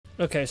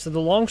Okay, so the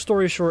long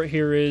story short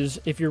here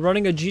is, if you're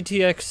running a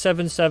GTX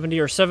 770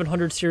 or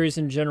 700 series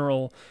in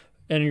general,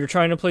 and you're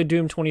trying to play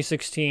Doom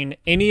 2016,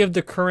 any of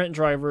the current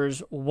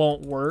drivers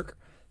won't work.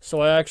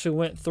 So I actually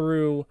went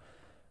through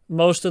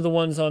most of the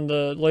ones on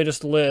the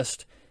latest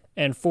list,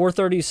 and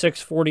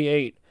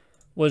 43648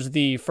 was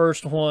the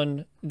first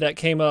one that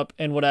came up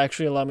and would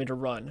actually allow me to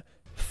run.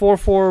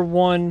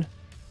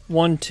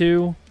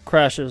 44112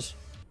 crashes.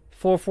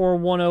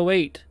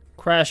 44108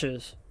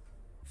 crashes.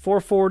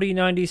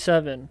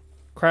 44097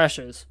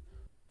 crashes.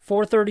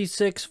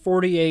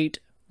 43648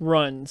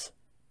 runs.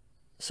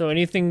 So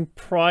anything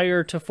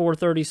prior to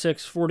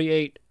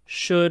 43648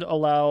 should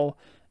allow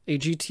a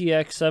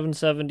GTX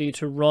 770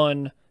 to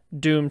run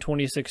Doom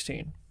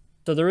 2016.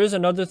 So there is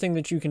another thing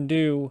that you can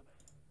do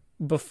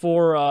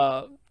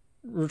before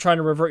trying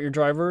to revert your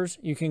drivers.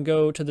 You can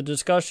go to the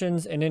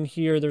discussions, and in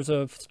here there's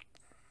a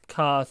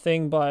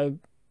thing by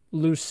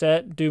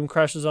Lucette, Doom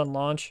crashes on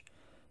launch.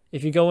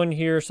 If you go in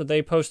here, so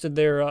they posted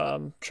their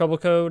trouble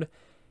code.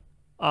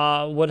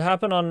 What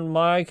happened on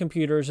my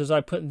computers is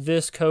I put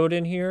this code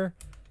in here.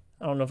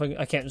 I don't know if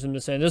I can't zoom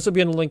this in. This will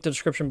be in the link to the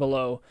description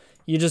below.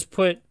 You just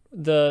put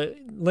the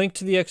link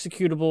to the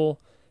executable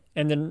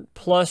and then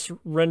plus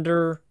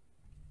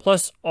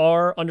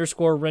R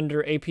underscore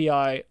render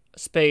API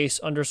space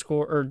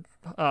underscore or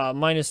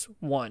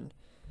 -1.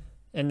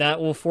 And that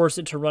will force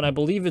it to run. I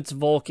believe it's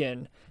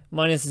Vulkan.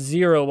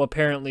 -0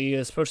 apparently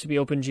is supposed to be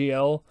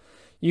OpenGL.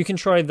 You can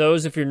try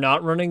those if you're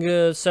not running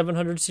a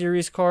 700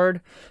 series card,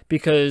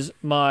 because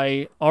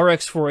my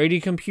RX 480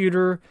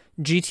 computer,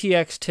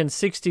 GTX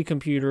 1060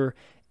 computer,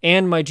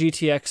 and my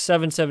GTX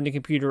 770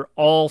 computer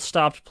all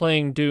stopped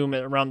playing Doom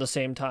at around the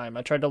same time.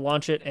 I tried to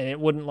launch it and it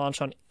wouldn't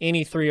launch on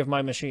any three of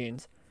my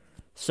machines.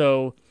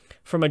 So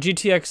from a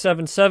GTX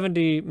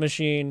 770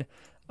 machine,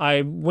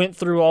 I went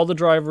through all the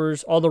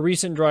drivers, all the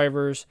recent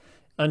drivers,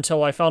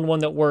 until I found one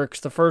that works.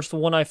 The first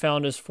one I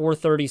found is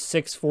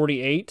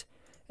 43648.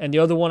 And the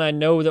other one I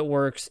know that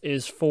works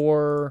is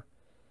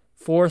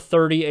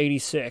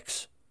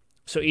 43086.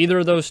 So either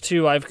of those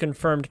two I've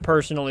confirmed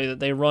personally that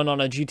they run on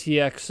a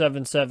GTX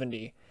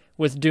 770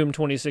 with Doom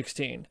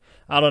 2016.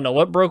 I don't know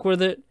what broke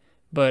with it,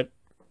 but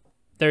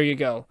there you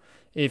go.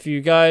 If you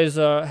guys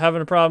are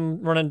having a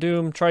problem running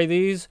Doom, try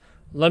these.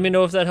 Let me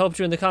know if that helped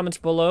you in the comments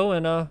below,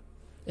 and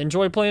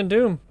enjoy playing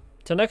Doom.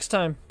 Till next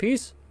time,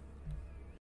 peace.